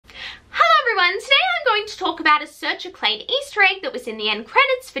talk about a Searcher Clade Easter egg that was in the end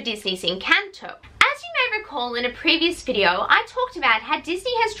credits for Disney's Encanto. As you may recall in a previous video, I talked about how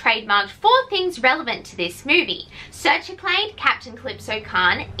Disney has trademarked 4 things relevant to this movie: Searcher Clade, Captain Calypso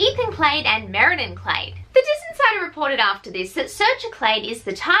Khan, Ethan Clade, and Meriden Clade. The Disinsider reported after this that Searcher Clade is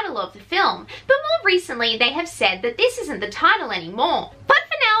the title of the film, but more recently they have said that this isn't the title anymore. But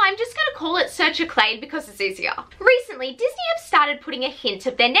for now, I'm just going to call it Searcher Clade because it's easier. Recently, Disney have started putting a hint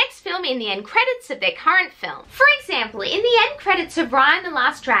of their next film in the end credits of their current film. For example, in the end credits of Raya and the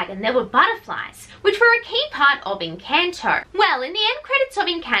Last Dragon, there were butterflies, which were a key part of Encanto. Well, in the end credits of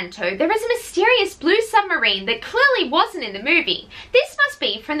Encanto, there is a mysterious blue submarine that clearly wasn't in the movie. This must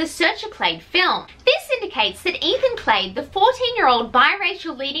be from the Searcher Clade film. This indicates that Ethan Clade, the 14-year-old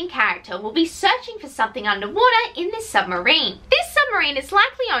biracial leading character, will be searching for something underwater in this submarine. This submarine is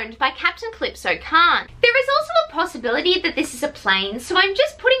likely owned by Captain Calypso Khan. There is also a possibility that this is a plane, so I'm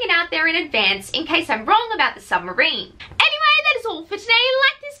just putting it out there in advance in case I'm wrong about the submarine. Anyway, that is all for today.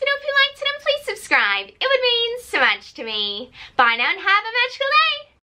 Like this video if you liked it and please subscribe. It would mean so much to me. Bye now and have a magical day!